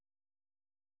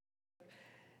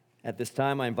At this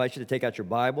time, I invite you to take out your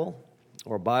Bible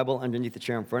or Bible underneath the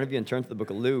chair in front of you and turn to the book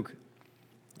of Luke.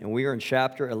 And we are in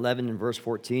chapter 11 and verse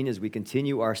 14 as we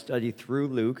continue our study through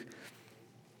Luke.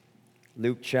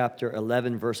 Luke chapter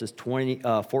 11, verses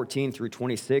 14 through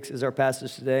 26 is our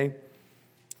passage today.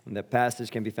 And that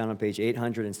passage can be found on page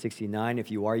 869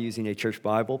 if you are using a church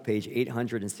Bible, page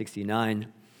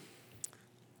 869.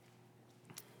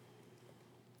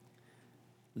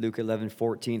 Luke 11,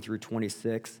 14 through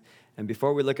 26. And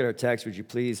before we look at our text, would you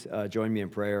please join me in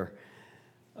prayer?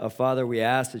 Father, we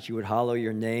ask that you would hallow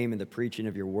your name in the preaching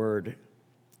of your word,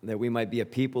 that we might be a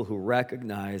people who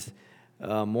recognize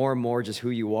more and more just who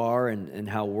you are and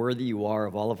how worthy you are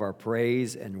of all of our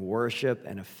praise and worship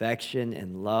and affection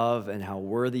and love, and how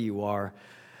worthy you are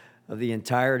of the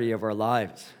entirety of our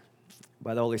lives.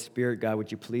 By the Holy Spirit, God,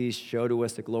 would you please show to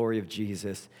us the glory of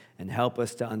Jesus and help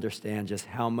us to understand just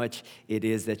how much it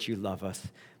is that you love us.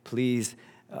 Please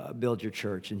build your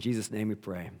church. In Jesus' name we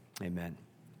pray. Amen.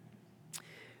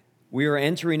 We are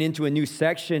entering into a new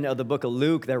section of the book of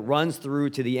Luke that runs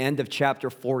through to the end of chapter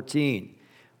 14,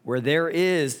 where there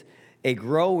is a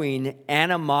growing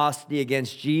animosity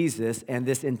against Jesus and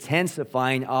this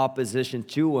intensifying opposition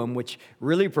to him, which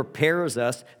really prepares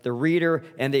us, the reader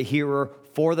and the hearer,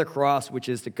 for the cross which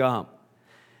is to come.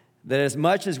 That as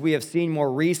much as we have seen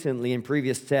more recently in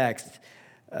previous texts,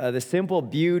 the simple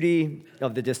beauty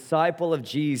of the disciple of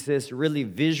Jesus really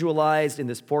visualized in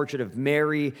this portrait of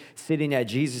Mary sitting at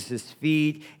Jesus'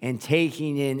 feet and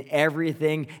taking in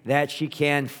everything that she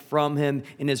can from him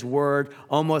in his word,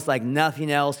 almost like nothing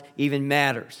else even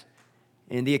matters.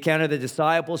 In the account of the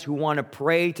disciples who want to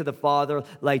pray to the Father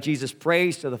like Jesus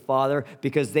prays to the Father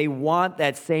because they want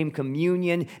that same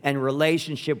communion and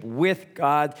relationship with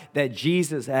God that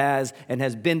Jesus has and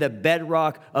has been the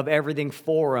bedrock of everything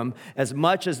for him. As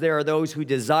much as there are those who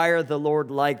desire the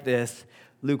Lord like this,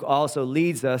 Luke also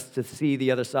leads us to see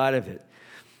the other side of it.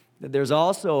 That there's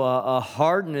also a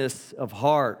hardness of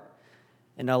heart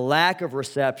and a lack of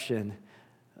reception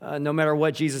no matter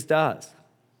what Jesus does.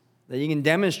 That he can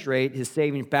demonstrate his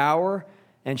saving power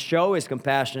and show his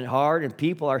compassionate heart, and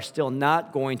people are still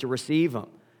not going to receive him.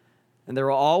 And there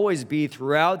will always be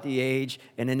throughout the age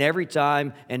and in every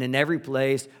time and in every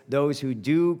place those who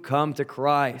do come to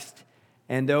Christ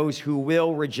and those who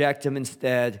will reject him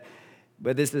instead.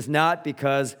 But this is not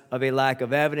because of a lack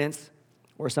of evidence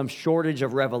or some shortage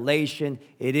of revelation.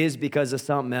 It is because of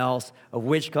something else, of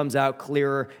which comes out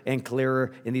clearer and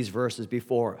clearer in these verses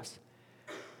before us.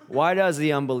 Why does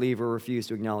the unbeliever refuse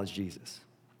to acknowledge Jesus?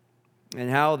 And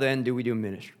how then do we do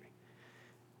ministry?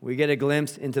 We get a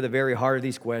glimpse into the very heart of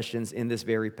these questions in this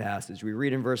very passage. We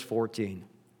read in verse 14.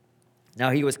 Now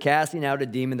he was casting out a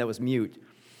demon that was mute.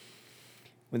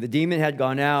 When the demon had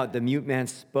gone out, the mute man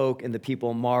spoke, and the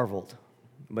people marveled.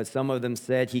 But some of them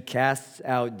said, he casts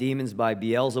out demons by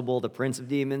Beelzebul, the prince of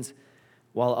demons,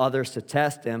 while others, to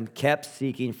test him, kept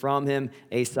seeking from him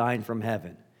a sign from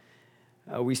heaven.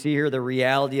 We see here the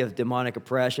reality of demonic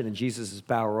oppression and Jesus'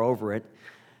 power over it.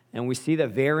 And we see the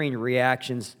varying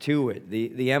reactions to it.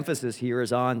 The emphasis here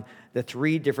is on the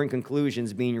three different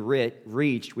conclusions being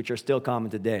reached, which are still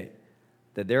common today.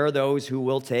 That there are those who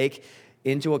will take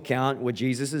into account what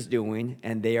Jesus is doing,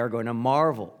 and they are going to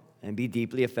marvel and be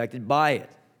deeply affected by it.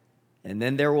 And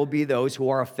then there will be those who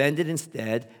are offended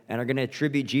instead and are going to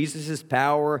attribute Jesus'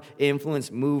 power, influence,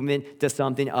 movement to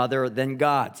something other than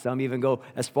God. Some even go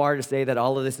as far to say that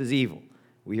all of this is evil.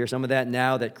 We hear some of that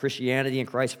now, that Christianity and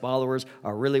Christ's followers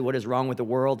are really what is wrong with the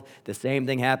world. The same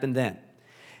thing happened then.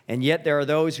 And yet there are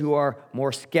those who are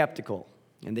more skeptical,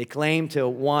 and they claim to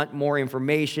want more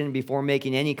information before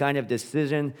making any kind of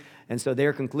decision. And so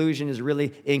their conclusion is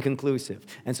really inconclusive.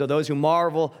 And so those who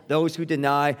marvel, those who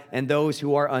deny, and those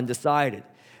who are undecided.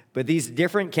 But these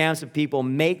different camps of people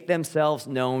make themselves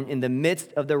known in the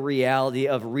midst of the reality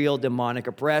of real demonic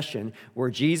oppression, where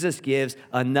Jesus gives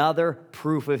another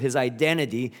proof of his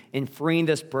identity in freeing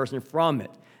this person from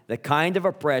it. The kind of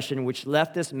oppression which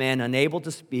left this man unable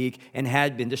to speak and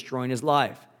had been destroying his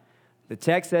life. The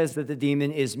text says that the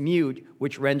demon is mute,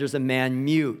 which renders a man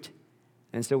mute.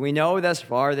 And so we know thus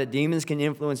far that demons can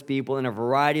influence people in a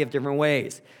variety of different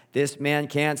ways. This man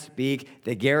can't speak.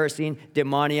 The Gerasene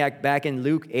demoniac back in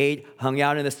Luke 8 hung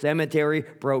out in the cemetery,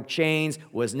 broke chains,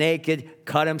 was naked,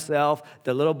 cut himself.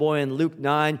 The little boy in Luke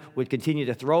 9 would continue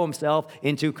to throw himself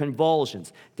into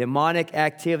convulsions. Demonic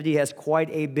activity has quite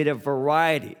a bit of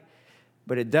variety.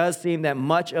 But it does seem that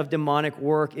much of demonic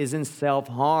work is in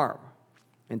self-harm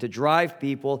and to drive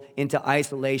people into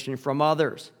isolation from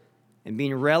others, and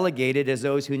being relegated as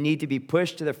those who need to be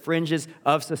pushed to the fringes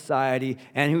of society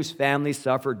and whose families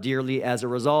suffer dearly as a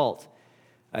result.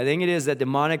 I think it is that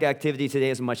demonic activity today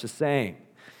is much the same.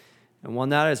 And while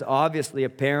not as obviously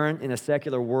apparent in a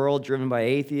secular world driven by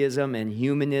atheism and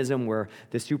humanism, where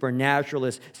the supernatural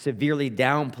is severely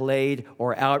downplayed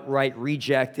or outright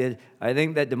rejected, I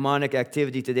think that demonic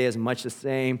activity today is much the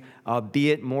same,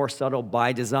 albeit more subtle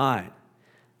by design.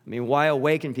 I mean, why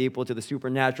awaken people to the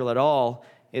supernatural at all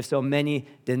if so many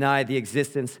deny the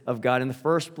existence of God in the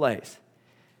first place?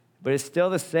 But it's still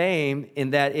the same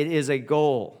in that it is a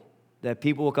goal that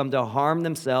people will come to harm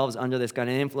themselves under this kind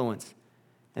of influence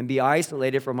and be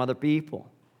isolated from other people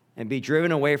and be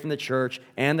driven away from the church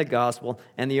and the gospel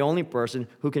and the only person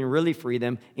who can really free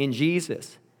them in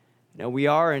Jesus. You know, we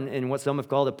are in what some have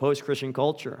called a post-Christian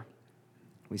culture.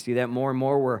 We see that more and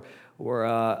more.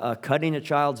 We're cutting a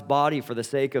child's body for the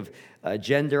sake of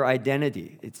gender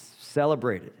identity. It's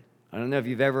celebrated. I don't know if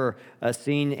you've ever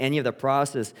seen any of the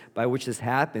process by which this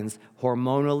happens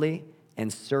hormonally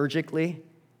and surgically.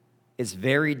 It's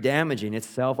very damaging. It's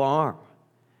self-harm.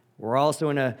 We're also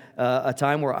in a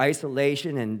time where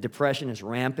isolation and depression is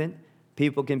rampant.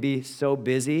 People can be so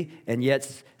busy and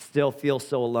yet still feel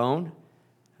so alone.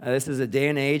 This is a day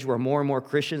and age where more and more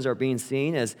Christians are being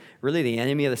seen as really the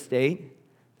enemy of the state.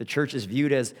 The church is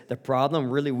viewed as the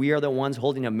problem. Really, we are the ones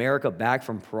holding America back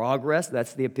from progress.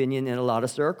 That's the opinion in a lot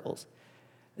of circles.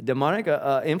 Demonic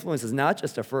influence is not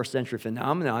just a first century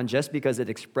phenomenon just because it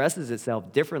expresses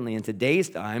itself differently in today's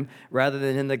time rather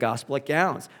than in the gospel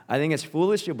accounts. I think it's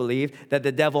foolish to believe that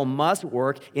the devil must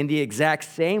work in the exact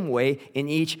same way in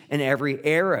each and every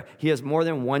era. He has more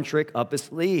than one trick up his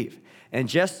sleeve. And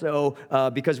just so,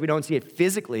 because we don't see it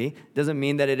physically, doesn't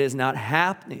mean that it is not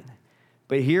happening.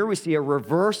 But here we see a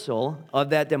reversal of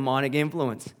that demonic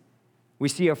influence. We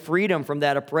see a freedom from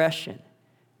that oppression.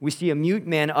 We see a mute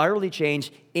man utterly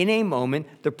changed in a moment,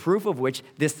 the proof of which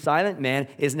this silent man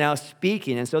is now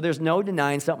speaking. And so there's no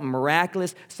denying something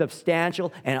miraculous,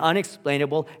 substantial, and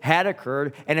unexplainable had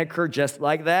occurred, and occurred just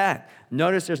like that.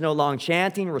 Notice there's no long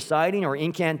chanting, reciting, or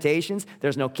incantations.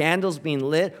 There's no candles being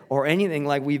lit or anything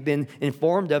like we've been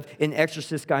informed of in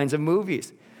exorcist kinds of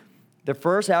movies. The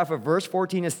first half of verse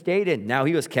 14 is stated, now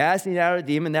he was casting out a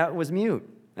demon that was mute.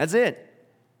 That's it.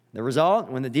 The result,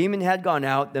 when the demon had gone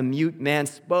out, the mute man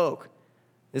spoke.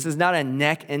 This is not a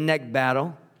neck-and-neck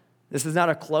battle. This is not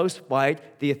a close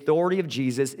fight. The authority of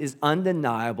Jesus is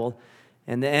undeniable,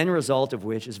 and the end result of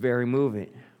which is very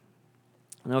moving.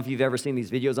 I don't know if you've ever seen these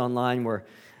videos online where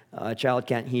a child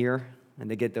can't hear,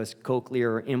 and they get those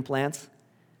cochlear implants.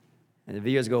 And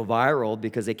the videos go viral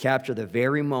because they capture the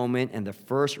very moment and the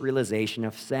first realization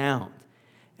of sound.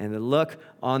 And the look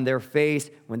on their face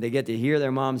when they get to hear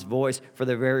their mom's voice for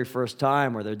the very first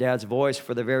time or their dad's voice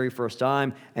for the very first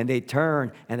time, and they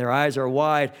turn and their eyes are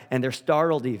wide and they're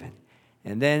startled even.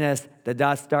 And then as the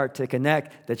dots start to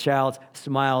connect, the child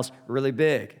smiles really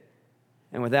big.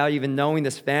 And without even knowing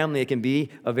this family, it can be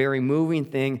a very moving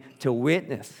thing to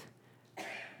witness.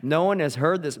 No one has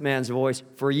heard this man's voice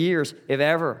for years, if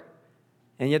ever.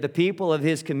 And yet the people of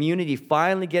his community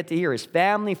finally get to hear. His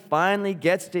family finally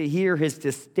gets to hear his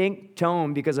distinct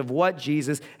tone because of what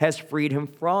Jesus has freed him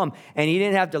from. And he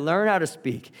didn't have to learn how to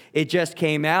speak. It just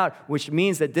came out, which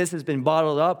means that this has been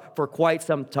bottled up for quite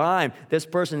some time. This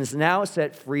person is now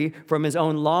set free from his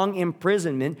own long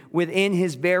imprisonment within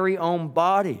his very own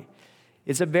body.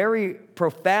 It's a very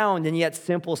profound and yet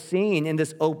simple scene in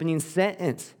this opening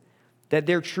sentence. That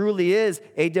there truly is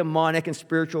a demonic and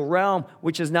spiritual realm,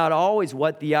 which is not always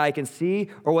what the eye can see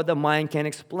or what the mind can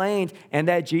explain, and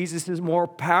that Jesus is more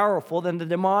powerful than the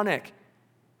demonic,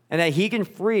 and that he can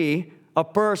free a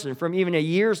person from even a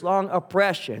years-long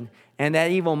oppression, and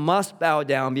that evil must bow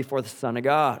down before the Son of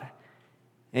God.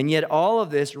 And yet all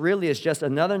of this really is just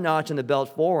another notch in the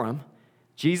belt for him.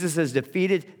 Jesus has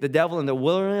defeated the devil in the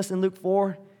wilderness in Luke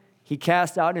 4. He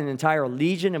cast out an entire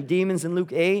legion of demons in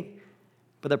Luke 8.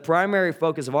 But the primary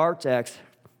focus of our text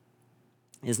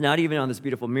is not even on this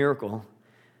beautiful miracle.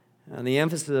 And the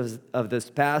emphasis of this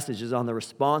passage is on the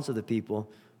response of the people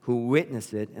who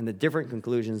witness it and the different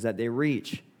conclusions that they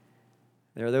reach.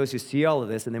 There are those who see all of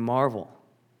this and they marvel.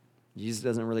 Jesus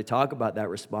doesn't really talk about that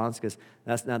response because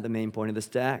that's not the main point of this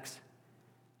text.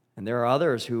 And there are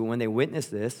others who, when they witness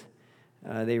this,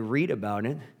 they read about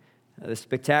it, the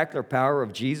spectacular power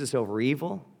of Jesus over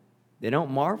evil, they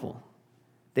don't marvel.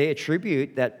 They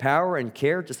attribute that power and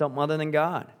care to something other than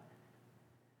God.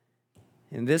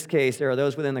 In this case, there are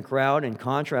those within the crowd, in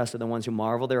contrast to the ones who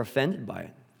marvel, they're offended by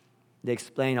it. They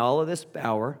explain all of this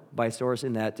power by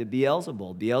sourcing that to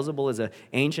Beelzebul. Beelzebul is an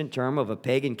ancient term of a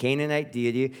pagan Canaanite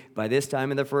deity. By this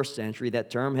time in the first century, that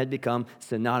term had become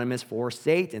synonymous for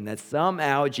Satan, that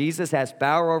somehow Jesus has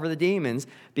power over the demons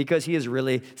because he is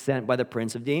really sent by the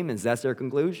prince of demons. That's their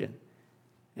conclusion.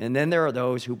 And then there are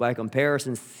those who, by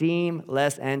comparison, seem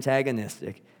less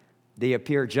antagonistic. They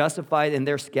appear justified in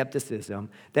their skepticism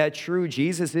that true,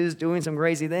 Jesus is doing some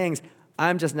crazy things.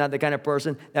 I'm just not the kind of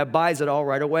person that buys it all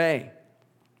right away.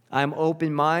 I'm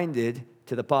open-minded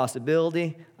to the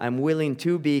possibility. I'm willing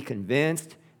to be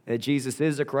convinced that Jesus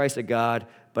is the Christ of God,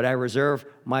 but I reserve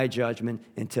my judgment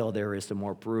until there is some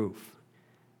more proof.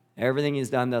 Everything he's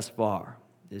done thus far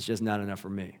is just not enough for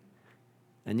me.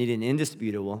 I need an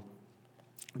indisputable,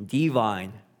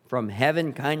 divine, from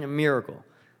heaven kind of miracle.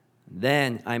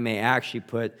 Then I may actually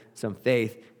put some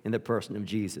faith in the person of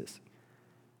Jesus.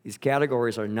 These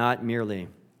categories are not merely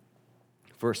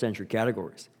first century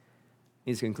categories.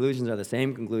 These conclusions are the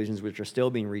same conclusions which are still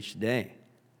being reached today,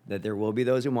 that there will be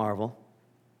those who marvel,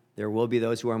 there will be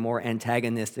those who are more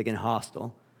antagonistic and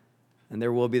hostile, and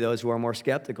there will be those who are more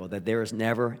skeptical, that there is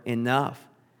never enough.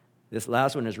 This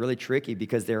last one is really tricky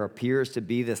because there appears to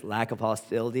be this lack of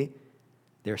hostility.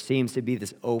 There seems to be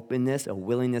this openness, a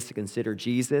willingness to consider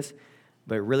Jesus,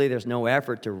 but really there's no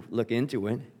effort to look into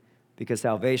it because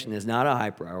salvation is not a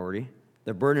high priority.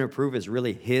 The burden of proof is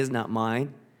really his, not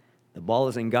mine. The ball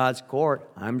is in God's court.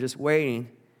 I'm just waiting.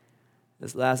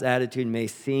 This last attitude may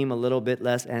seem a little bit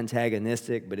less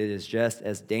antagonistic, but it is just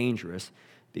as dangerous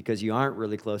because you aren't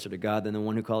really closer to God than the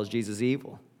one who calls Jesus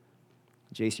evil.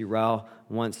 J.C. Ryle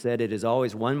once said, "It is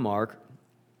always one mark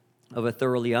of a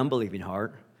thoroughly unbelieving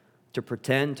heart to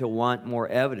pretend to want more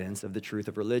evidence of the truth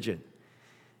of religion."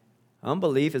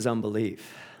 Unbelief is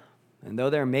unbelief. And though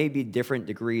there may be different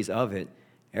degrees of it,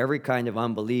 every kind of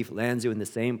unbelief lands you in the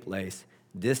same place,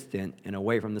 distant and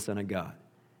away from the Son of God.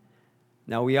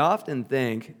 Now, we often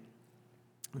think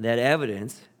that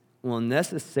evidence will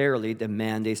necessarily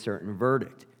demand a certain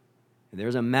verdict. If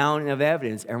there's a mountain of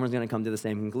evidence, everyone's going to come to the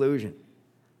same conclusion.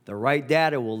 The right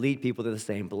data will lead people to the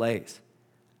same place.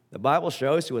 The Bible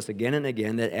shows to us again and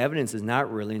again that evidence is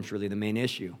not really and truly the main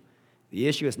issue. The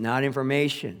issue is not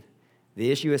information. The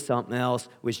issue is something else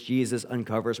which Jesus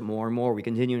uncovers more and more. We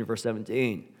continue in verse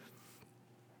 17.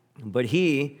 But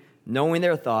he, knowing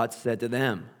their thoughts, said to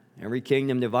them, "Every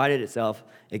kingdom divided itself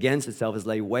against itself is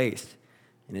laid waste,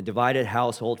 and a divided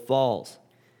household falls.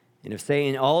 And if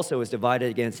Satan also is divided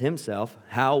against himself,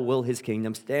 how will his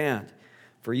kingdom stand?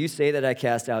 For you say that I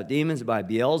cast out demons by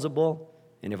Beelzebul,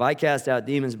 and if I cast out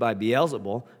demons by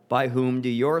Beelzebul, by whom do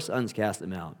your sons cast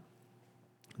them out?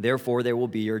 Therefore they will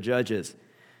be your judges.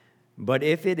 But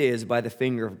if it is by the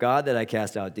finger of God that I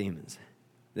cast out demons,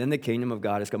 then the kingdom of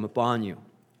God has come upon you.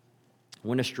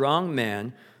 When a strong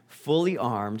man, fully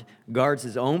armed, guards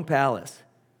his own palace,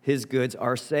 his goods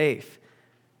are safe.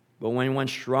 But when one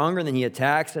stronger than he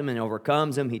attacks him and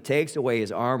overcomes him, he takes away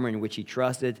his armor in which he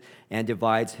trusted and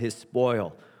divides his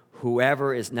spoil.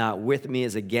 Whoever is not with me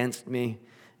is against me,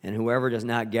 and whoever does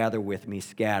not gather with me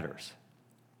scatters."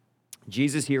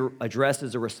 Jesus here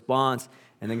addresses a response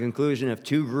and the conclusion of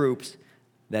two groups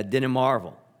that didn't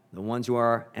marvel, the ones who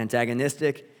are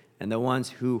antagonistic and the ones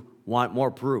who want more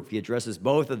proof. He addresses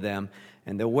both of them,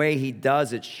 and the way he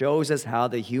does it shows us how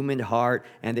the human heart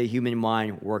and the human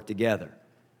mind work together.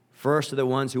 First, to the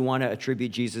ones who want to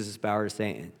attribute Jesus' power to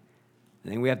Satan. I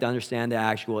think we have to understand the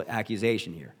actual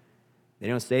accusation here. They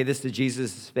don't say this to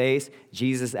Jesus' face.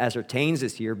 Jesus ascertains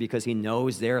this here because he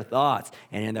knows their thoughts.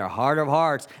 And in their heart of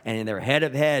hearts and in their head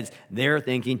of heads, they're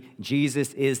thinking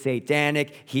Jesus is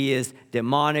satanic, he is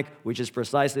demonic, which is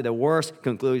precisely the worst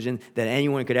conclusion that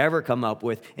anyone could ever come up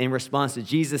with in response to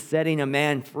Jesus setting a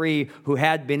man free who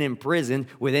had been imprisoned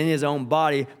within his own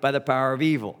body by the power of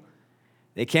evil.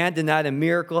 They can't deny the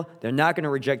miracle. They're not going to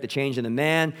reject the change in the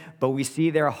man, but we see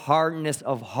their hardness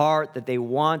of heart that they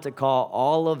want to call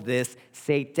all of this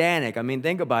satanic. I mean,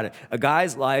 think about it. A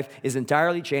guy's life is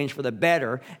entirely changed for the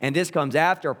better, and this comes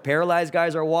after paralyzed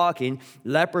guys are walking,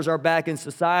 lepers are back in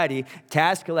society,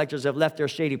 tax collectors have left their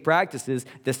shady practices,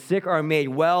 the sick are made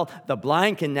well, the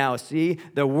blind can now see,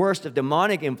 the worst of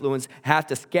demonic influence have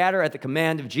to scatter at the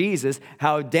command of Jesus.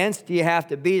 How dense do you have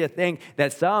to be to think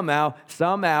that somehow,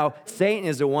 Satan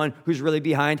is the one who's really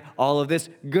behind all of this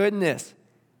goodness?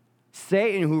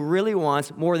 Satan, who really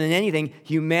wants more than anything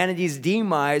humanity's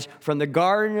demise from the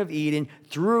Garden of Eden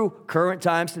through current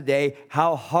times today.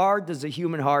 How hard does the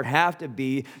human heart have to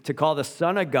be to call the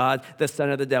Son of God the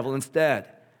son of the devil instead?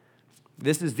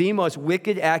 This is the most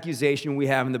wicked accusation we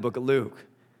have in the book of Luke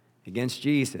against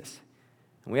Jesus.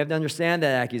 And we have to understand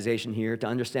that accusation here to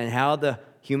understand how the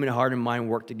human heart and mind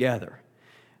work together.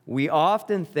 We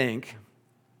often think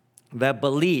that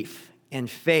belief and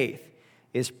faith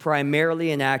is primarily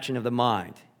an action of the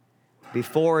mind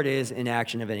before it is an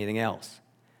action of anything else.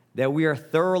 That we are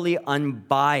thoroughly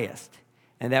unbiased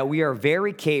and that we are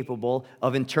very capable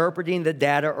of interpreting the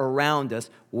data around us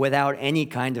without any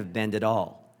kind of bend at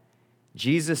all.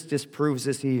 Jesus disproves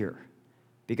this here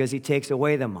because he takes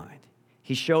away the mind.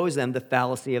 He shows them the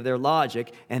fallacy of their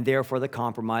logic and therefore the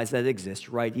compromise that exists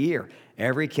right here.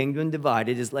 Every kingdom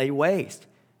divided is laid waste.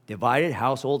 Divided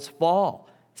households fall.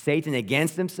 Satan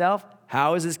against himself,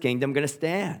 how is his kingdom going to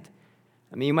stand?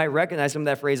 I mean, you might recognize some of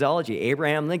that phraseology.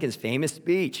 Abraham Lincoln's famous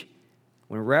speech,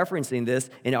 when referencing this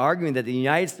and arguing that the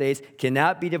United States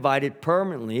cannot be divided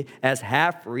permanently as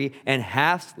half-free and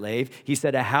half-slave, he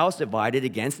said, a house divided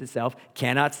against itself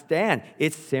cannot stand.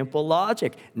 It's simple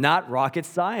logic, not rocket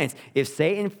science. If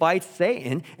Satan fights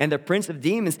Satan and the prince of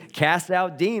demons casts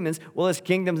out demons, well, his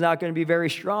kingdom's not going to be very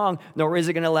strong, nor is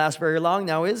it going to last very long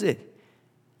now, is it?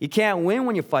 You can't win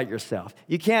when you fight yourself.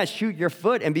 You can't shoot your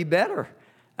foot and be better.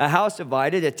 A house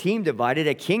divided, a team divided,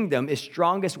 a kingdom is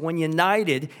strongest when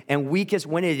united and weakest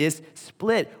when it is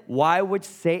split. Why would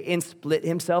Satan split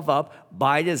himself up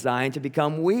by design to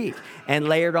become weak? And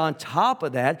layered on top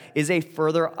of that is a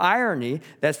further irony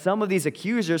that some of these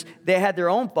accusers, they had their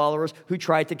own followers who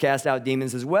tried to cast out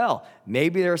demons as well.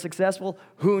 Maybe they're successful,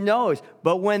 who knows?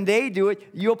 But when they do it,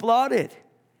 you applaud it.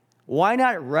 Why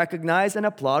not recognize and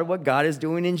applaud what God is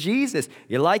doing in Jesus?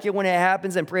 You like it when it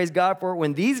happens and praise God for it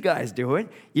when these guys do it.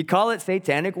 You call it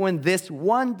satanic when this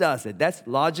one does it. That's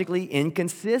logically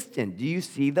inconsistent. Do you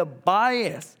see the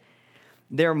bias?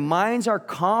 Their minds are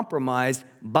compromised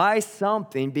by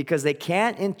something because they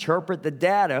can't interpret the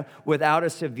data without a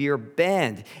severe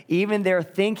bend. Even their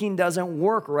thinking doesn't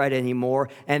work right anymore,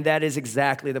 and that is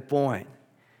exactly the point.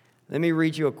 Let me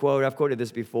read you a quote. I've quoted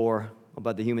this before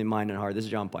about the human mind and heart. This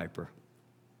is John Piper.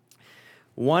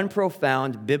 One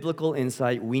profound biblical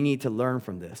insight we need to learn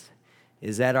from this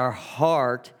is that our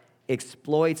heart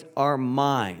exploits our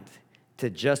mind to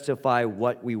justify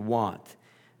what we want.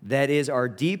 That is, our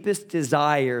deepest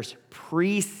desires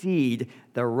precede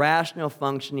the rational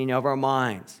functioning of our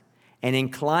minds and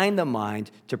incline the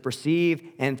mind to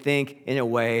perceive and think in a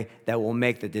way that will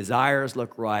make the desires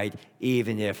look right,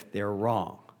 even if they're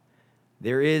wrong.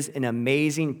 There is an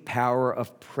amazing power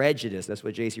of prejudice, that's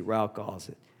what J.C. Ryle calls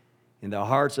it, in the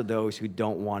hearts of those who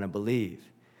don't want to believe.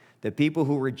 The people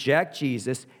who reject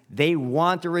Jesus, they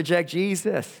want to reject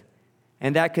Jesus.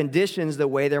 And that conditions the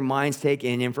way their minds take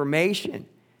in information.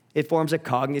 It forms a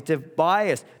cognitive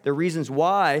bias. The reasons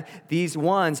why these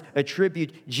ones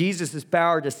attribute Jesus'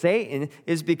 power to Satan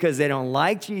is because they don't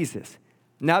like Jesus,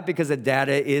 not because the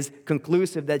data is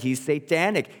conclusive that he's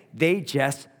satanic. They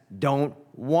just don't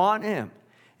want him.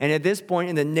 And at this point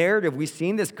in the narrative, we've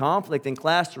seen this conflict in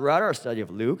class throughout our study of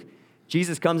Luke.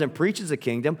 Jesus comes and preaches the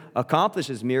kingdom,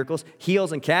 accomplishes miracles,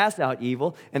 heals and casts out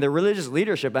evil. And the religious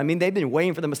leadership, I mean, they've been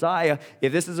waiting for the Messiah.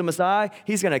 If this is a Messiah,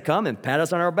 he's going to come and pat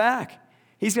us on our back.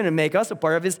 He's going to make us a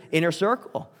part of his inner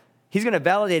circle. He's going to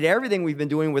validate everything we've been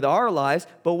doing with our lives.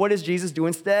 But what does Jesus do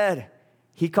instead?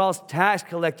 He calls tax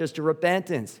collectors to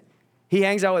repentance. He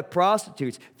hangs out with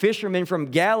prostitutes. Fishermen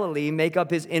from Galilee make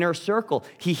up his inner circle.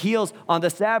 He heals on the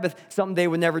Sabbath, something they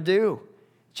would never do.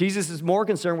 Jesus is more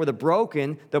concerned with the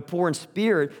broken, the poor in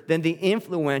spirit, than the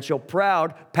influential,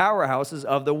 proud powerhouses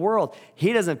of the world.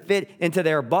 He doesn't fit into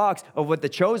their box of what the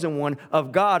chosen one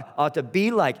of God ought to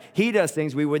be like. He does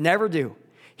things we would never do.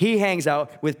 He hangs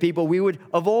out with people we would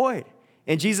avoid.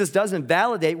 And Jesus doesn't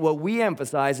validate what we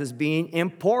emphasize as being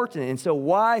important. And so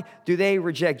why do they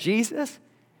reject Jesus?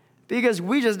 Because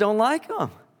we just don't like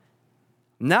them.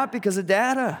 Not because of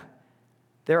data.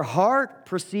 Their heart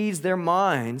precedes their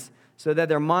minds so that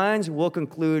their minds will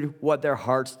conclude what their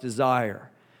hearts desire.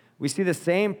 We see the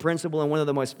same principle in one of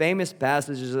the most famous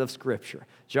passages of Scripture,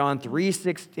 John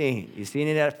 3:16. You've seen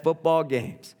it at football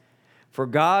games. For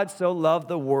God so loved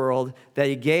the world that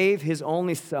he gave his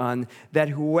only Son, that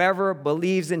whoever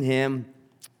believes in him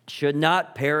should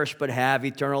not perish but have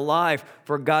eternal life.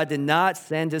 For God did not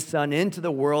send his Son into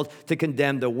the world to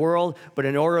condemn the world, but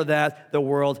in order that the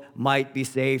world might be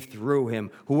saved through him.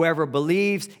 Whoever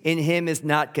believes in him is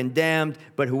not condemned,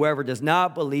 but whoever does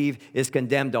not believe is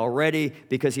condemned already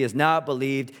because he has not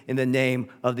believed in the name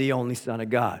of the only Son of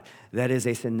God. That is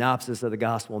a synopsis of the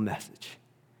gospel message.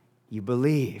 You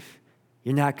believe.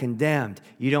 You're not condemned.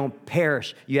 You don't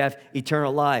perish. You have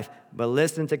eternal life. But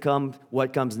listen to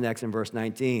what comes next in verse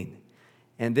 19.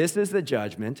 And this is the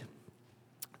judgment.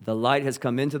 The light has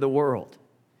come into the world,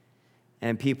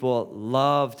 and people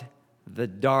loved the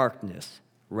darkness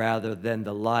rather than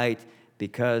the light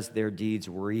because their deeds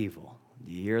were evil.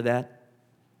 Do you hear that?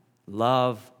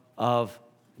 Love of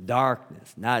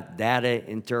darkness, not data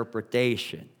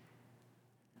interpretation.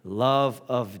 Love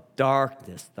of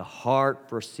darkness. The heart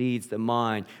precedes the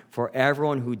mind. For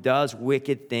everyone who does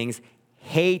wicked things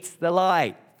hates the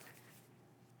light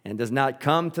and does not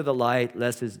come to the light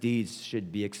lest his deeds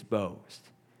should be exposed.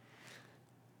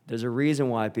 There's a reason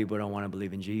why people don't want to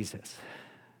believe in Jesus,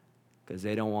 because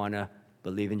they don't want to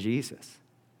believe in Jesus.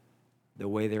 The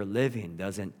way they're living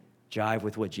doesn't jive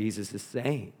with what Jesus is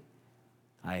saying.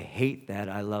 I hate that.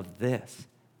 I love this.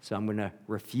 So I'm going to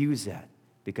refuse that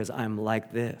because I'm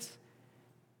like this.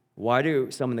 Why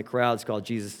do some in the crowds call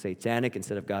Jesus satanic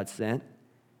instead of God sent?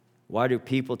 Why do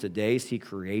people today see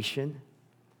creation,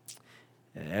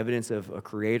 evidence of a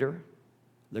creator,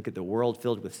 look at the world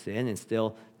filled with sin and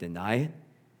still deny it,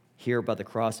 hear about the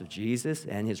cross of Jesus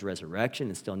and his resurrection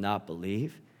and still not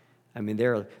believe? I mean,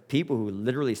 there are people who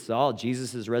literally saw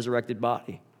Jesus' resurrected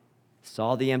body,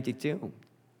 saw the empty tomb.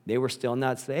 They were still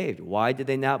not saved. Why did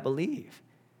they not believe?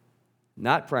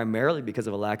 Not primarily because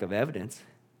of a lack of evidence,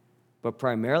 but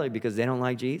primarily because they don't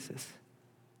like Jesus.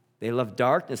 They love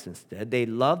darkness instead. They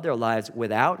love their lives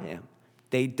without him.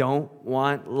 They don't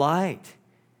want light.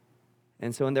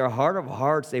 And so in their heart of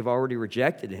hearts, they've already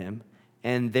rejected him,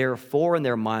 and therefore in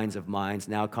their minds of minds,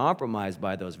 now compromised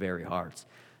by those very hearts,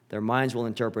 their minds will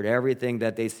interpret everything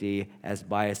that they see as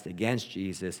biased against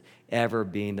Jesus ever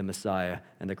being the Messiah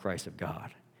and the Christ of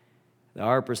God. The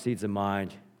heart precedes the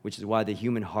mind, which is why the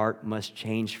human heart must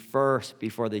change first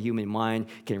before the human mind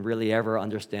can really ever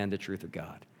understand the truth of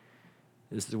God.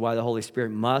 This is why the Holy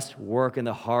Spirit must work in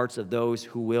the hearts of those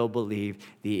who will believe.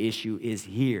 The issue is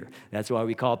here. That's why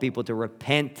we call people to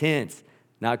repentance,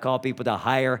 not call people to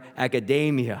higher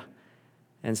academia.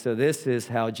 And so this is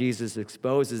how Jesus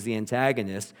exposes the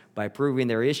antagonist by proving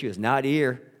their issue is not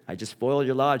here. I just spoiled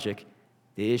your logic.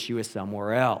 The issue is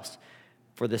somewhere else.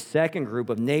 For the second group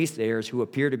of naysayers who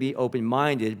appear to be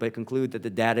open-minded but conclude that the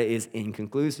data is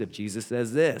inconclusive, Jesus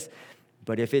says this,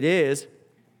 but if it is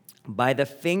by the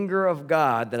finger of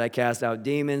God that I cast out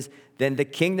demons, then the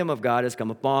kingdom of God has come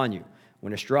upon you.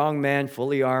 When a strong man,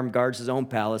 fully armed, guards his own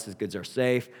palace, his goods are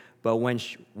safe. But when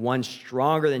one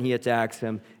stronger than he attacks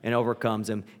him and overcomes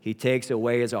him, he takes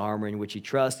away his armor in which he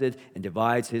trusted and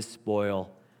divides his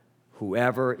spoil.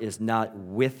 Whoever is not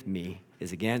with me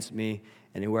is against me,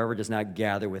 and whoever does not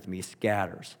gather with me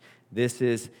scatters. This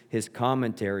is his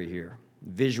commentary here,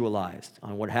 visualized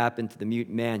on what happened to the mute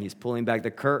man. He's pulling back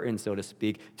the curtain, so to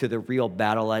speak, to the real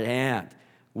battle at hand.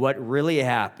 What really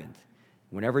happened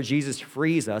whenever Jesus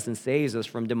frees us and saves us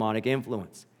from demonic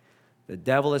influence? The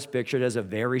devil is pictured as a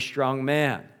very strong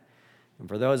man. And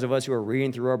for those of us who are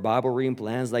reading through our Bible reading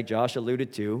plans like Josh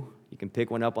alluded to, you can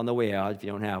pick one up on the way out if you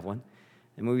don't have one.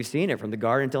 And we've seen it from the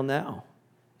garden until now.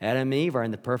 Adam and Eve are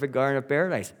in the perfect garden of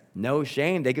paradise. No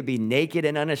shame. They could be naked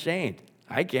and unashamed.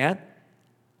 I can't.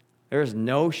 There's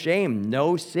no shame,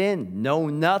 no sin, no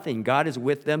nothing. God is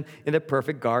with them in the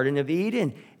perfect Garden of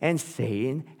Eden. And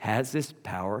Satan has this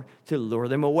power to lure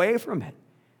them away from it.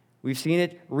 We've seen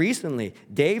it recently.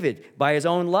 David, by his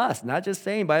own lust, not just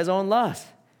saying by his own lust,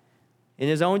 in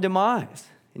his own demise,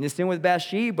 in his sin with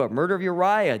Bathsheba, murder of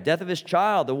Uriah, death of his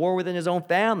child, the war within his own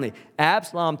family.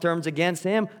 Absalom turns against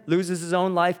him, loses his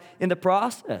own life in the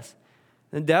process.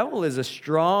 The devil is a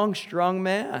strong, strong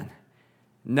man.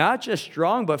 Not just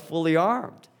strong, but fully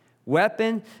armed.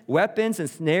 Weapons and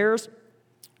snares,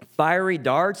 fiery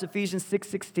darts, Ephesians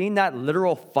 6:16, not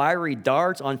literal fiery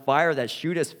darts on fire that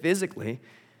shoot us physically,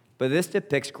 but this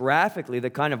depicts graphically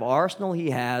the kind of arsenal he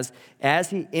has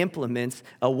as he implements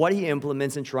what he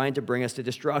implements in trying to bring us to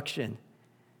destruction.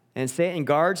 And Satan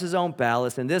guards his own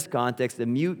palace. In this context, the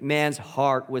mute man's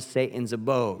heart was Satan's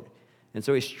abode. And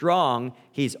so he's strong,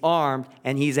 he's armed,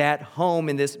 and he's at home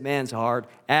in this man's heart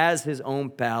as his own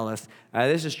palace.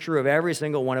 This is true of every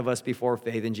single one of us before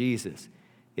faith in Jesus.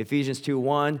 Ephesians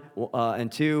 2:1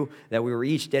 and 2, that we were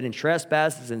each dead in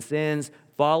trespasses and sins,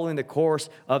 following the course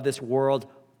of this world,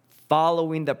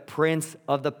 following the prince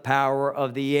of the power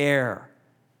of the air.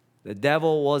 The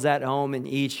devil was at home in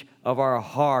each of our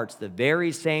hearts. The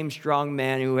very same strong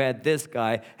man who had this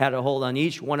guy had a hold on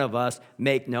each one of us,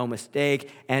 make no mistake,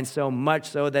 and so much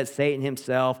so that Satan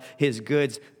himself, his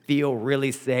goods feel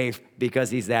really safe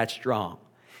because he's that strong.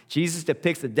 Jesus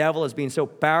depicts the devil as being so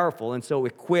powerful and so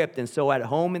equipped and so at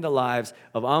home in the lives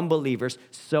of unbelievers,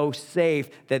 so safe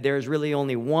that there's really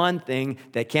only one thing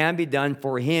that can be done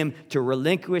for him to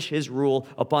relinquish his rule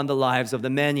upon the lives of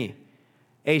the many.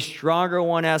 A stronger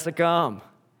one has to come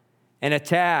and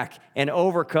attack and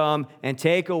overcome and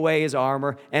take away his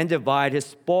armor and divide his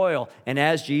spoil. And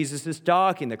as Jesus is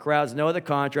talking, the crowds know the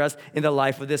contrast in the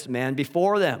life of this man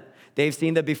before them. They've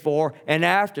seen the before and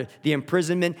after, the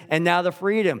imprisonment and now the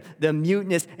freedom, the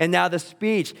muteness and now the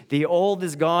speech. The old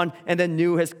is gone and the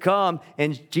new has come.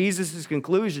 And Jesus'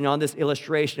 conclusion on this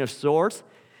illustration of sorts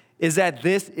is that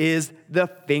this is the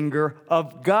finger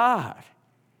of God.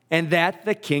 and that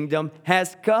the kingdom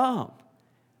has come.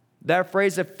 That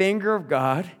phrase, the finger of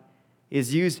God,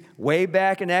 is used way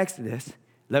back in Exodus.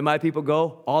 Let my people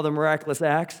go, all the miraculous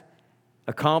acts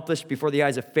accomplished before the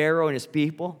eyes of Pharaoh and his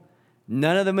people.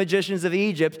 None of the magicians of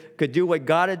Egypt could do what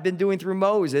God had been doing through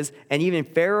Moses, and even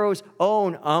Pharaoh's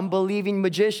own unbelieving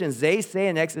magicians, they say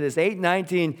in Exodus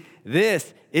 8:19,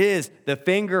 this is the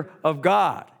finger of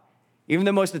God. Even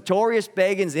the most notorious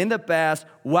pagans in the past,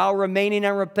 while remaining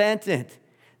unrepentant,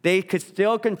 they could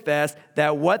still confess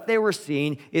that what they were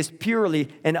seeing is purely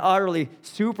and utterly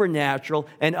supernatural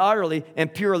and utterly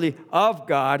and purely of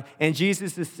God. And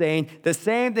Jesus is saying the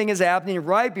same thing is happening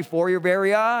right before your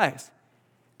very eyes.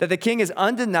 That the king is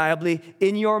undeniably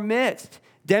in your midst,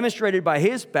 demonstrated by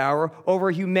his power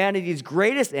over humanity's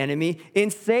greatest enemy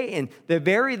in Satan. The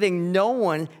very thing no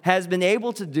one has been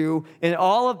able to do in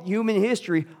all of human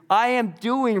history, I am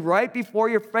doing right before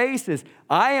your faces.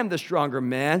 I am the stronger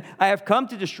man. I have come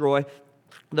to destroy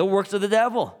the works of the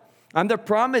devil. I'm the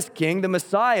promised king, the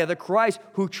Messiah, the Christ,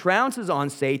 who trounces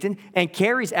on Satan and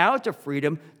carries out to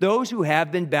freedom those who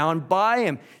have been bound by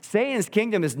him. Satan's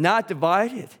kingdom is not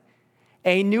divided.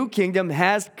 A new kingdom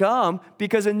has come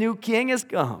because a new king has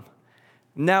come.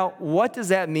 Now, what does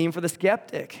that mean for the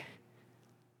skeptic?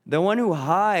 The one who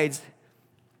hides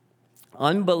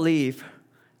unbelief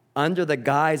under the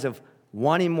guise of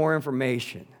wanting more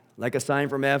information, like a sign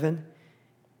from heaven.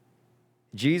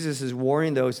 Jesus is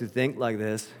warning those who think like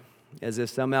this, as if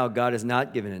somehow God has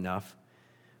not given enough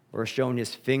or shown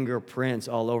his fingerprints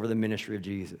all over the ministry of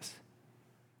Jesus.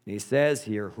 And he says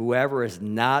here, whoever is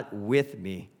not with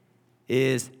me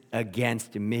is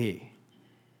against me,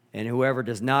 and whoever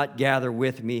does not gather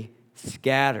with me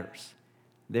scatters.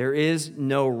 There is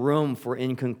no room for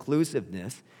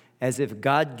inconclusiveness, as if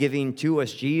God giving to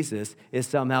us Jesus is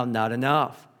somehow not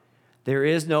enough. There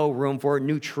is no room for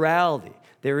neutrality.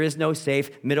 There is no safe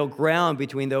middle ground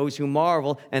between those who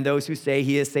marvel and those who say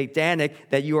he is satanic,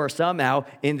 that you are somehow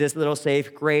in this little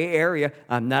safe gray area.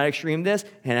 I'm not extreme this,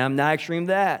 and I'm not extreme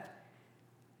that.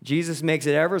 Jesus makes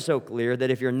it ever so clear that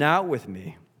if you're not with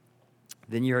me,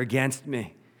 then you're against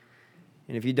me.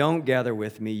 And if you don't gather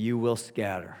with me, you will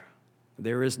scatter.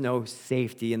 There is no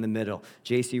safety in the middle.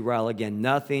 J.C. Ryle again,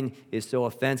 nothing is so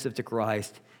offensive to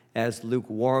Christ as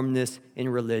lukewarmness in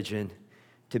religion.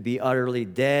 To be utterly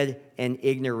dead and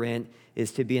ignorant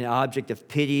is to be an object of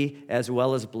pity as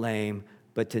well as blame,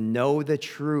 but to know the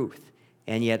truth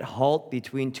and yet halt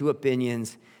between two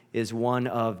opinions is one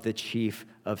of the chief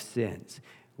of sins.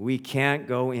 We can't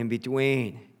go in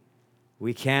between.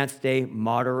 We can't stay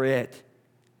moderate.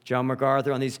 John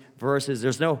MacArthur on these verses,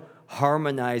 there's no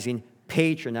harmonizing,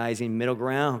 patronizing middle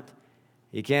ground.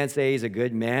 You can't say he's a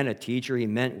good man, a teacher, he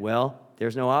meant well.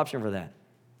 There's no option for that.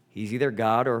 He's either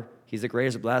God or he's the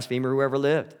greatest blasphemer who ever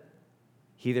lived.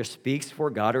 He either speaks for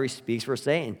God or he speaks for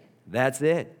Satan. That's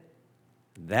it.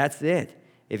 That's it.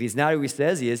 If he's not who he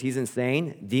says he is, he's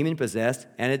insane, demon-possessed,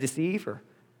 and a deceiver.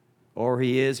 Or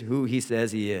he is who he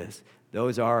says he is.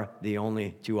 Those are the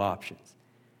only two options.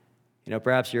 You know,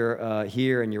 perhaps you're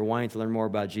here and you're wanting to learn more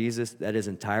about Jesus. That is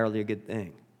entirely a good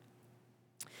thing.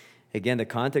 Again, the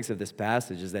context of this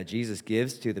passage is that Jesus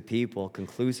gives to the people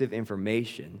conclusive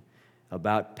information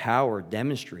about power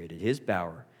demonstrated, his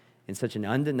power, in such an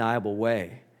undeniable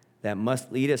way that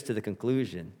must lead us to the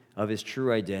conclusion of his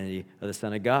true identity of the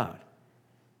Son of God.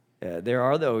 There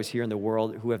are those here in the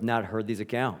world who have not heard these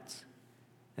accounts.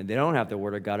 And they don't have the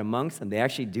Word of God amongst them. They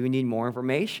actually do need more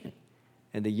information.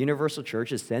 And the universal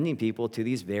church is sending people to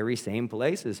these very same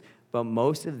places. But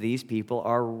most of these people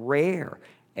are rare.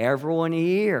 Everyone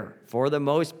here, for the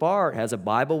most part, has a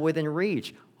Bible within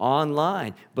reach,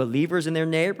 online, believers in their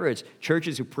neighborhoods,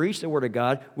 churches who preach the Word of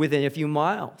God within a few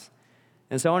miles.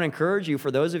 And so I want to encourage you, for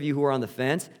those of you who are on the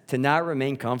fence, to not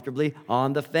remain comfortably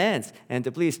on the fence, and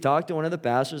to please talk to one of the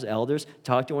pastors, elders,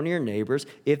 talk to one of your neighbors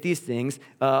if these things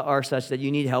are such that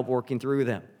you need help working through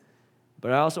them.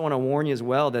 But I also want to warn you as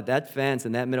well that that fence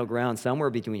and that middle ground, somewhere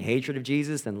between hatred of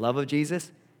Jesus and love of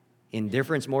Jesus,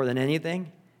 indifference more than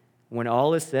anything, when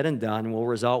all is said and done, will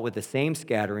result with the same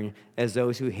scattering as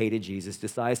those who hated Jesus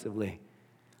decisively.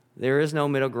 There is no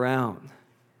middle ground.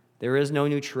 There is no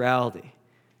neutrality.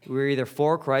 We're either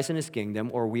for Christ and his kingdom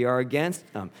or we are against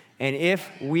him. And if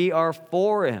we are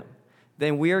for him,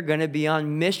 then we are going to be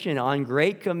on mission, on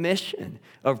great commission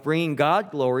of bringing God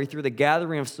glory through the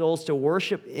gathering of souls to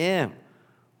worship him.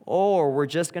 Or we're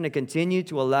just going to continue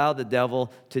to allow the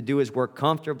devil to do his work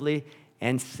comfortably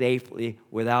and safely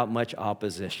without much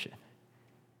opposition.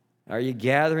 Are you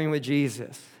gathering with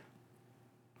Jesus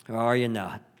or are you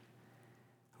not?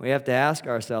 We have to ask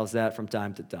ourselves that from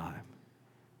time to time.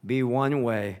 Be one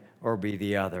way or be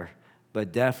the other.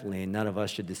 but definitely none of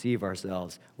us should deceive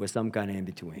ourselves with some kind of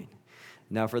in-between.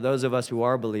 Now, for those of us who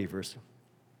are believers,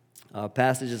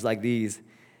 passages like these,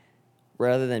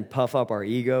 rather than puff up our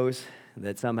egos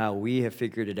that somehow we have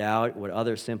figured it out, what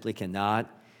others simply cannot,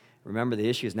 remember the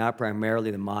issue is not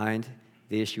primarily the mind,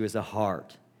 the issue is the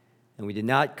heart. And we did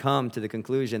not come to the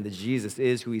conclusion that Jesus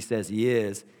is who he says he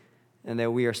is, and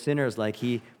that we are sinners like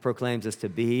he proclaims us to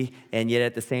be, and yet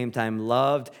at the same time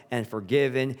loved and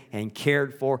forgiven and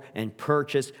cared for and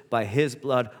purchased by his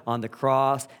blood on the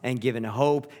cross and given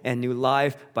hope and new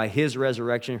life by his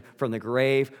resurrection from the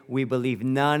grave. We believe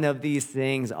none of these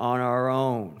things on our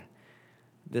own.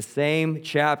 The same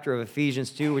chapter of Ephesians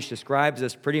 2, which describes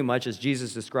us pretty much as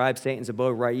Jesus describes Satan's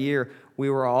abode right here, we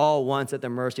were all once at the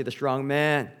mercy of the strong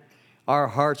man. Our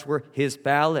hearts were his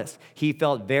palace. He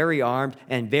felt very armed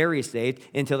and very safe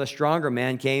until the stronger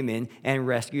man came in and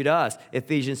rescued us.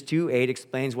 Ephesians 2:8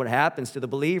 explains what happens to the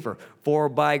believer. For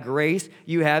by grace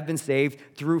you have been saved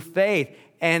through faith,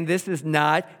 and this is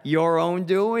not your own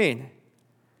doing.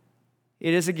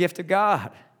 It is a gift of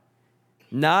God,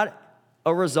 not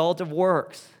a result of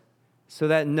works, so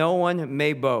that no one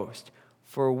may boast.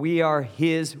 For we are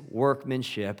his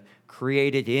workmanship,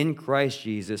 created in Christ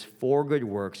Jesus for good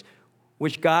works,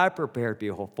 which God prepared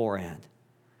beforehand,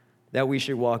 that we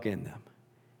should walk in them.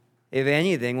 If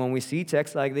anything, when we see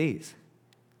texts like these,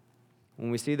 when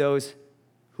we see those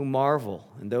who marvel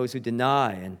and those who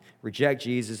deny and reject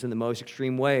Jesus in the most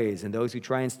extreme ways, and those who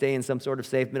try and stay in some sort of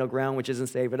safe middle ground which isn't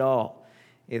safe at all,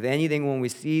 if anything, when we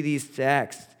see these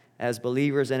texts as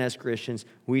believers and as Christians,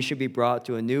 we should be brought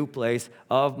to a new place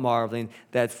of marveling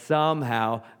that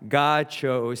somehow God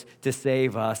chose to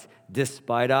save us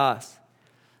despite us.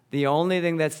 The only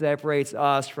thing that separates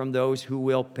us from those who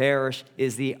will perish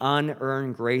is the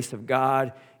unearned grace of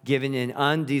God, given in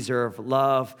undeserved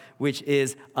love, which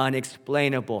is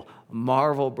unexplainable.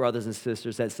 Marvel, brothers and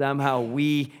sisters, that somehow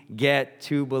we get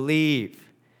to believe,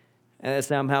 and that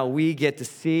somehow we get to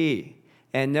see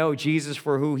and know Jesus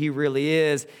for who he really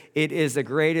is. It is the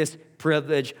greatest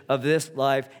privilege of this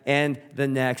life and the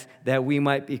next that we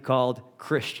might be called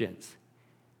Christians.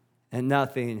 And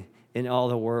nothing in all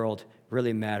the world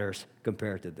really matters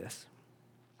compared to this.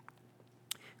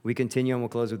 We continue and we'll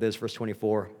close with this, verse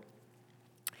 24.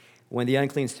 When the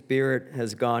unclean spirit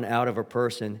has gone out of a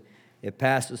person, it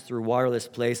passes through waterless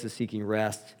places seeking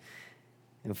rest.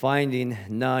 And finding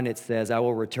none, it says, I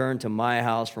will return to my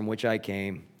house from which I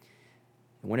came.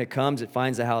 And when it comes, it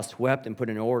finds the house swept and put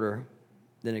in order.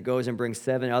 Then it goes and brings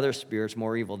 7 other spirits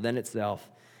more evil than itself,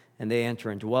 and they enter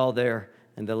and dwell there.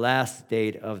 And the last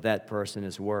state of that person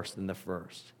is worse than the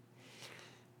first.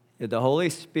 If the Holy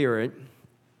Spirit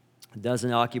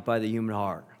doesn't occupy the human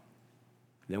heart,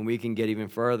 then we can get even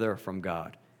further from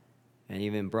God and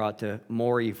even brought to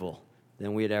more evil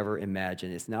than we had ever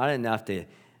imagined. It's not enough to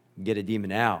get a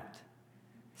demon out.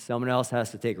 Someone else has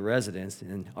to take residence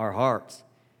in our hearts.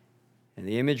 And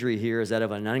the imagery here is that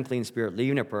of an unclean spirit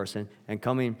leaving a person and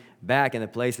coming back, and the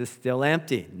place is still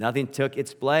empty. Nothing took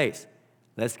its place.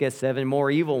 Let's get 7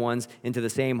 more evil ones into the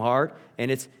same heart,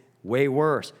 and it's way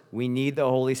worse. We need the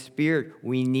Holy Spirit.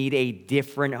 We need a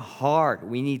different heart.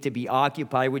 We need to be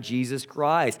occupied with Jesus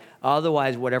Christ.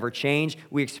 Otherwise, whatever change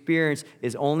we experience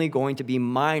is only going to be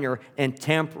minor and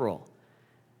temporal.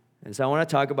 And so I want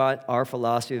to talk about our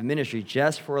philosophy of ministry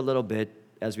just for a little bit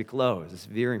as we close. It's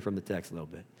veering from the text a little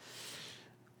bit.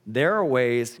 There are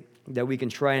ways that we can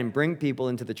try and bring people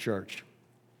into the church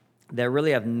that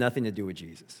really have nothing to do with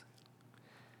Jesus.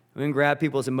 We can grab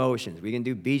people's emotions. We can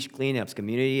do beach cleanups,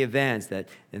 community events,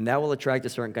 and that will attract a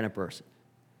certain kind of person.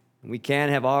 We can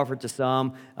have offered to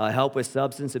some help with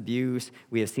substance abuse.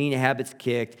 We have seen habits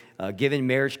kicked, given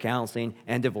marriage counseling,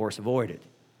 and divorce avoided.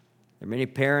 There are many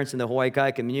parents in the Hawaii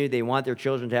Kai community, they want their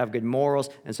children to have good morals,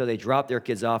 and so they drop their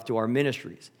kids off to our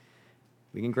ministries.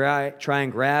 We can try and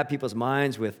grab people's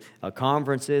minds with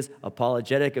conferences,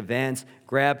 apologetic events,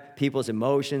 grab people's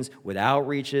emotions with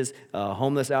outreaches,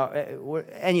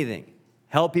 anything.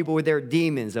 Help people with their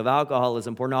demons of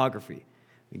alcoholism, pornography.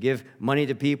 We give money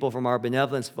to people from our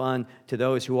benevolence fund to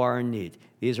those who are in need.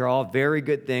 These are all very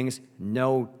good things,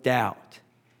 no doubt.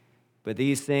 But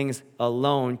these things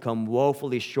alone come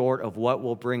woefully short of what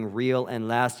will bring real and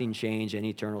lasting change and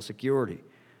eternal security.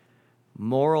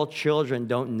 Moral children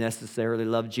don't necessarily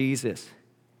love Jesus.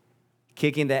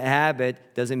 Kicking the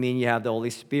habit doesn't mean you have the Holy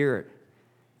Spirit.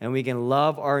 And we can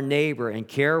love our neighbor and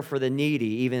care for the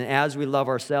needy even as we love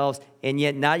ourselves, and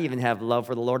yet not even have love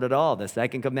for the Lord at all. The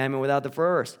second commandment without the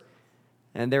first.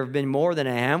 And there have been more than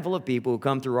a handful of people who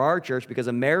come through our church because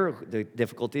of marital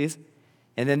difficulties,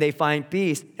 and then they find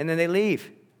peace, and then they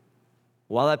leave.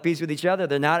 While at peace with each other,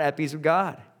 they're not at peace with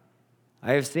God.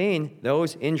 I have seen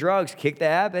those in drugs kick the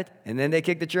habit, and then they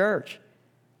kick the church.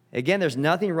 Again, there's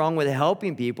nothing wrong with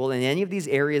helping people in any of these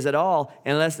areas at all,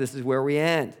 unless this is where we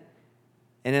end.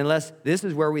 And unless this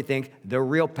is where we think the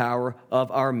real power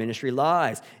of our ministry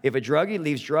lies. If a druggie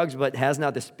leaves drugs but has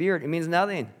not the Spirit, it means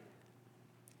nothing.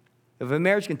 If a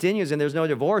marriage continues and there's no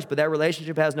divorce, but that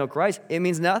relationship has no Christ, it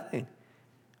means nothing.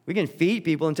 We can feed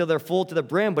people until they're full to the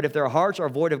brim, but if their hearts are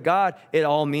void of God, it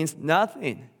all means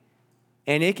nothing.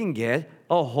 And it can get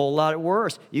a whole lot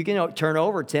worse. You can turn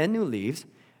over 10 new leaves,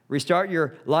 restart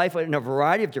your life in a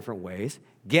variety of different ways,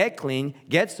 get clean,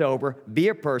 get sober, be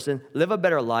a person, live a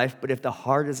better life, but if the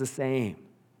heart is the same,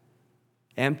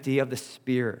 empty of the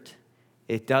Spirit,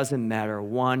 it doesn't matter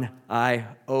one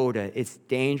iota. It's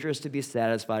dangerous to be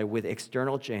satisfied with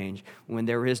external change when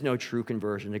there is no true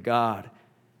conversion to God.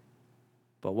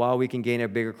 But while we can gain a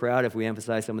bigger crowd if we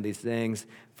emphasize some of these things,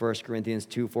 1 Corinthians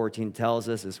 2:14 tells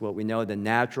us, is what we know, the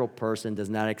natural person does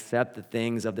not accept the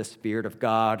things of the Spirit of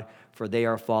God, for they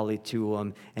are folly to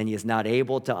him, and he is not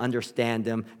able to understand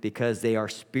them because they are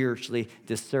spiritually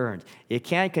discerned. You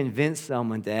can't convince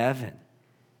someone to heaven.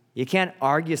 You can't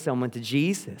argue someone to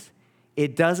Jesus.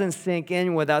 It doesn't sink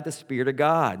in without the Spirit of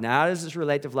God. Now, how does this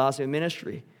relate to philosophy of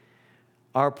ministry?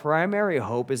 Our primary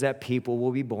hope is that people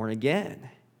will be born again.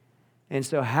 And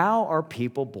so how are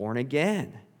people born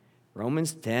again?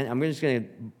 Romans 10, I'm just going to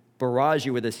barrage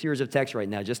you with a series of texts right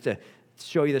now just to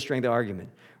show you the strength of the argument.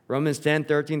 Romans 10,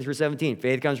 13 through 17.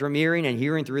 Faith comes from hearing, and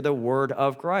hearing through the word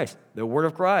of Christ. The word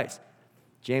of Christ.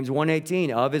 James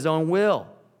 1:18, of his own will.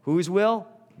 Whose will?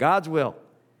 God's will.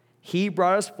 He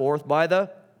brought us forth by the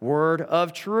word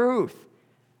of truth,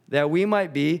 that we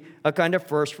might be a kind of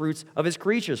first fruits of his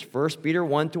creatures. 1 Peter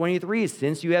 1:23,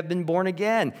 since you have been born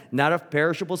again, not of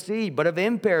perishable seed, but of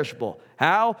imperishable.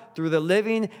 How? Through the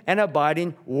living and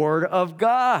abiding word of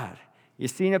God. You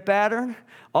seen a pattern?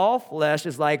 All flesh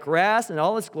is like grass, and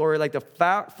all its glory like the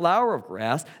flower of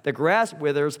grass. The grass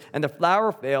withers and the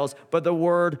flower fails, but the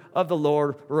word of the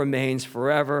Lord remains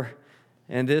forever.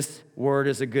 And this word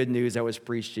is the good news that was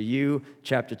preached to you.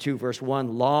 Chapter 2, verse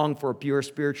 1, long for pure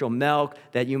spiritual milk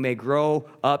that you may grow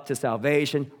up to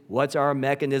salvation. What's our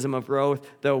mechanism of growth?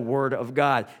 The word of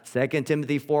God. 2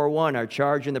 Timothy 4:1, our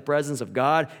charge in the presence of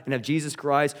God and of Jesus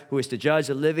Christ, who is to judge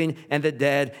the living and the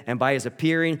dead, and by his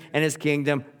appearing and his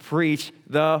kingdom, preach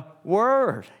the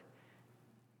word.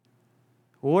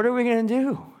 What are we going to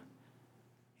do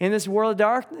in this world of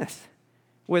darkness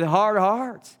with hard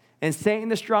hearts? And Satan,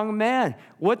 the strong man.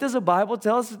 What does the Bible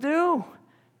tell us to do?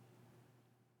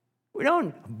 We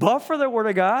don't buffer the word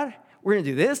of God. We're going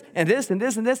to do this and this and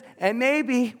this and this, and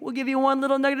maybe we'll give you one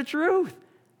little nugget of truth.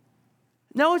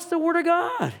 No, it's the word of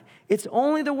God. It's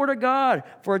only the word of God.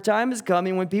 For a time is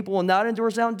coming when people will not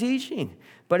endure sound teaching,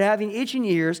 but having itching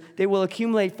ears, they will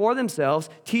accumulate for themselves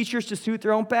teachers to suit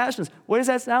their own passions. What does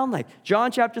that sound like? John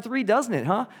chapter 3, doesn't it,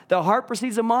 huh? The heart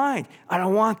precedes the mind. I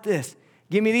don't want this.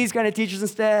 Give me these kind of teachers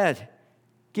instead.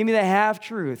 Give me the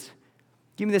half-truths.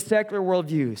 Give me the secular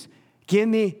worldviews. Give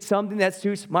me something that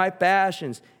suits my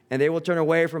passions. And they will turn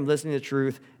away from listening to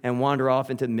truth and wander off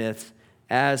into myths.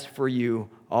 As for you,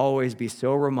 always be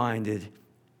so reminded,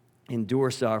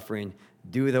 endure suffering,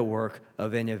 do the work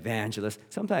of an evangelist.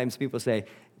 Sometimes people say,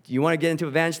 do you want to get into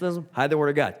evangelism? Hide the word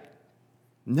of God.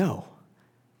 No.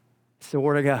 It's the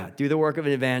word of God. Do the work of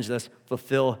an evangelist.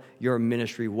 Fulfill your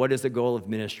ministry. What is the goal of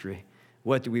ministry?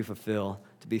 What do we fulfill?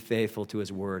 To be faithful to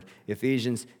his word.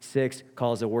 Ephesians 6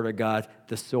 calls the word of God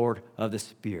the sword of the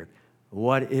Spirit.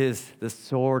 What is the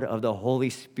sword of the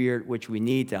Holy Spirit which we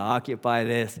need to occupy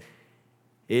this?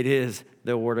 It is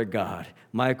the word of God.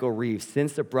 Michael Reeves,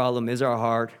 since the problem is our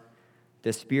heart,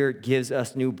 the Spirit gives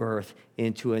us new birth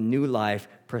into a new life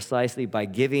precisely by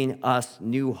giving us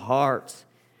new hearts.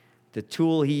 The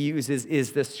tool he uses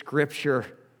is the Scripture.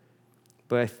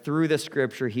 But through the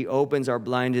Scripture, he opens our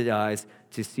blinded eyes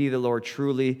to see the Lord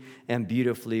truly and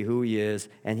beautifully who he is,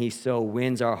 and he so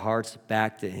wins our hearts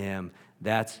back to him.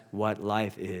 That's what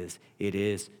life is. It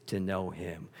is to know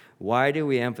him. Why do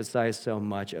we emphasize so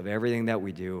much of everything that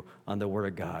we do on the Word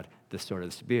of God, the sword of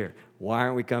the Spirit? Why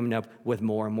aren't we coming up with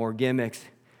more and more gimmicks?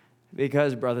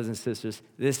 Because, brothers and sisters,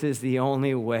 this is the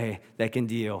only way that can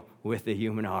deal with the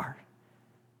human heart.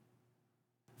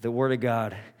 The Word of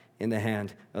God in the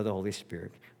hand of the Holy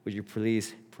Spirit. Would you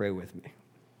please pray with me?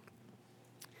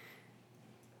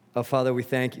 Oh, Father, we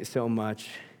thank you so much.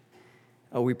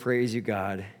 Oh, we praise you,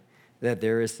 God, that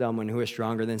there is someone who is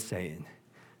stronger than Satan,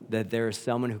 that there is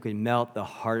someone who can melt the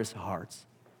hardest hearts.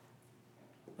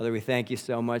 Father, we thank you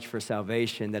so much for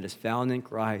salvation that is found in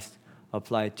Christ,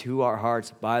 applied to our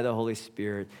hearts by the Holy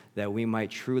Spirit, that we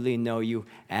might truly know you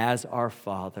as our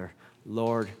Father.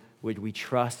 Lord, Would we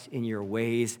trust in your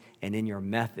ways and in your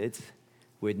methods?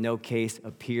 Would no case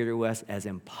appear to us as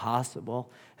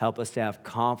impossible? Help us to have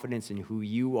confidence in who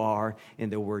you are,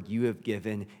 in the word you have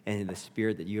given, and in the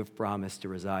spirit that you have promised to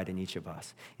reside in each of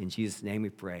us. In Jesus' name we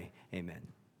pray, amen.